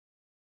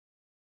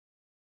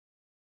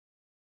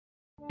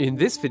In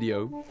this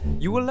video,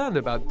 you will learn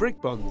about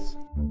brick bonds.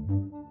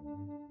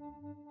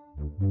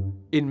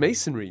 In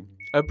masonry,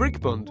 a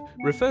brick bond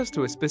refers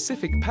to a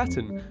specific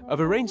pattern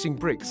of arranging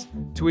bricks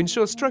to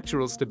ensure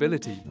structural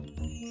stability.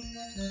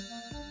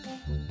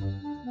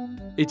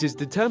 It is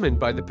determined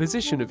by the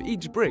position of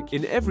each brick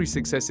in every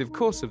successive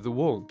course of the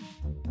wall.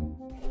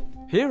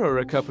 Here are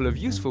a couple of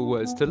useful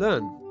words to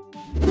learn.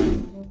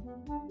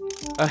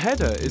 A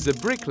header is a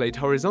brick laid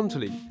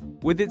horizontally,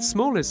 with its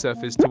smallest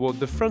surface toward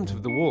the front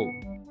of the wall.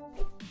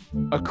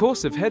 A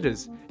course of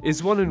headers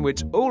is one in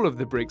which all of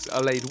the bricks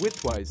are laid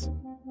widthwise.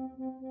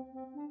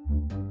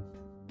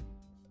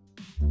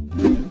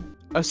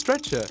 A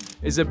stretcher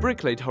is a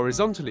brick laid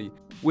horizontally,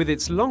 with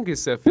its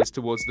longest surface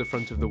towards the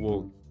front of the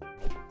wall.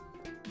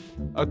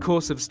 A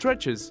course of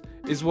stretchers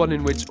is one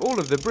in which all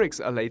of the bricks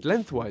are laid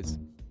lengthwise.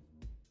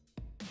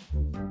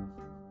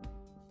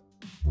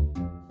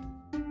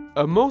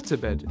 A mortar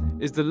bed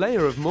is the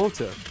layer of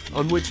mortar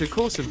on which a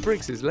course of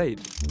bricks is laid.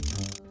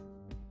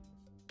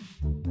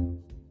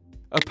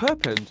 A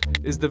perpend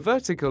is the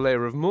vertical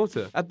layer of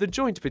mortar at the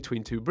joint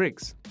between two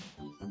bricks.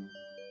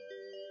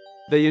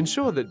 They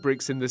ensure that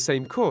bricks in the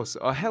same course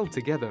are held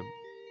together.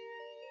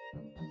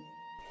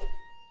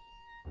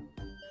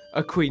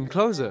 A queen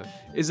closer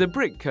is a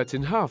brick cut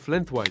in half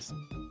lengthwise.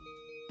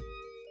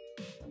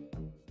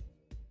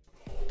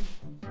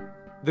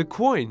 The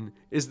quoin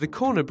is the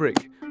corner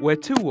brick where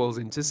two walls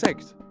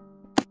intersect.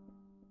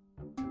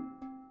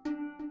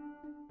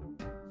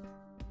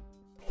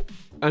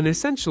 An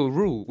essential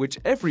rule which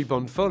every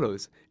bond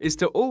follows is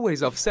to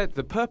always offset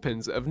the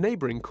perpends of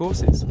neighbouring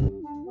courses.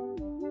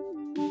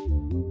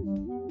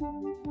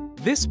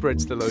 This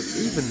spreads the load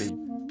evenly,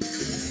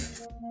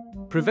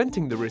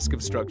 preventing the risk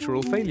of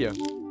structural failure.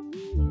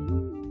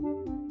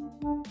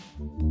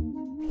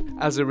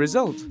 As a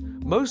result,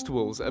 most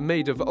walls are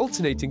made of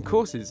alternating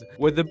courses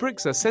where the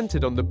bricks are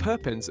centered on the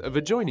perpends of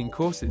adjoining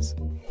courses.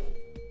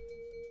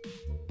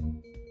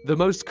 The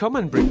most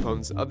common brick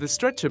bonds are the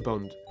stretcher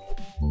bond,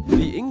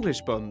 the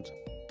English bond,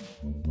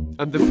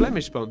 and the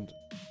Flemish bond.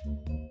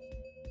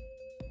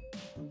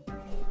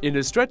 In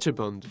a stretcher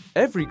bond,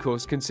 every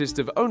course consists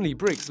of only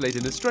bricks laid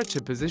in a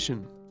stretcher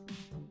position.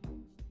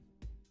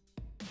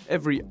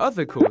 Every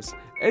other course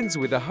ends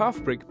with a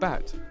half-brick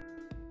bat,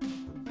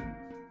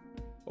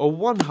 or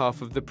one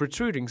half of the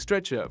protruding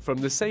stretcher from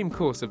the same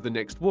course of the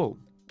next wall.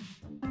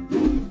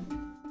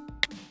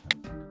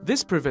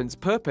 This prevents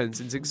perpends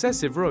in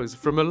successive rows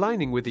from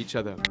aligning with each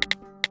other.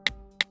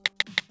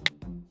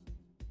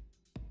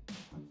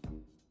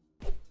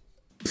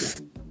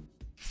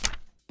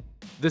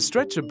 The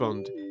stretcher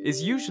bond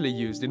is usually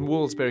used in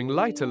walls bearing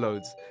lighter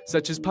loads,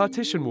 such as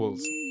partition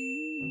walls.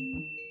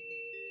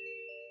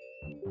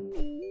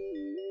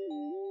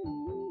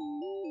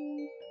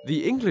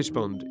 The English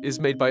bond is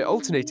made by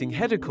alternating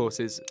header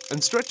courses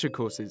and stretcher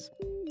courses.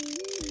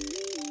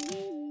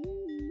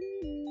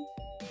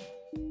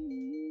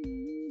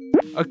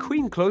 A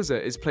queen closer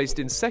is placed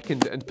in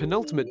second and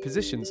penultimate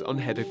positions on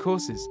header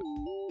courses.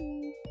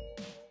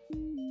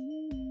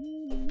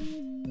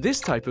 This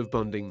type of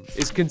bonding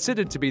is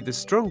considered to be the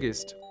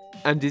strongest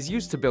and is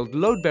used to build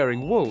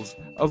load-bearing walls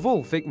of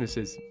all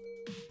thicknesses.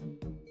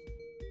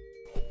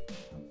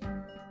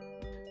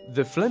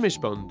 The Flemish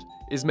bond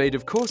is made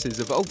of courses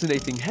of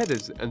alternating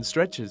headers and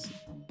stretchers.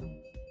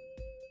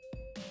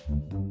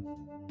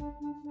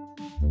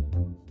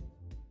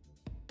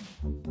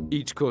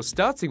 Each course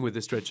starting with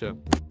a stretcher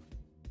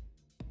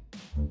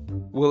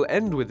will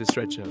end with a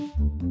stretcher.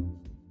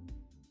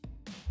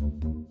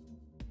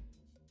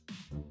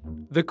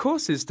 The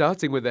courses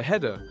starting with a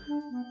header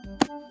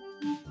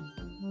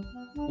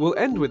will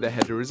end with a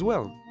header as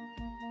well.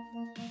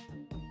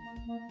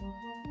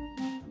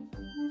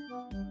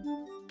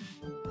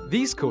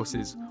 These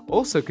courses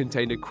also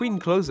contain a queen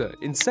closer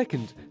in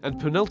second and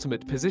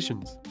penultimate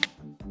positions.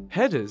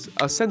 Headers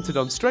are centered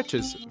on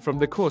stretchers from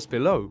the course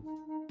below.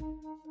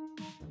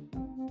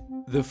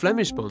 The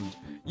Flemish bond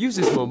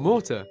uses more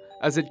mortar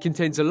as it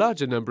contains a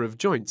larger number of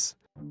joints.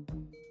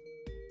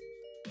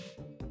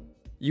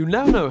 You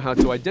now know how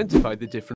to identify the different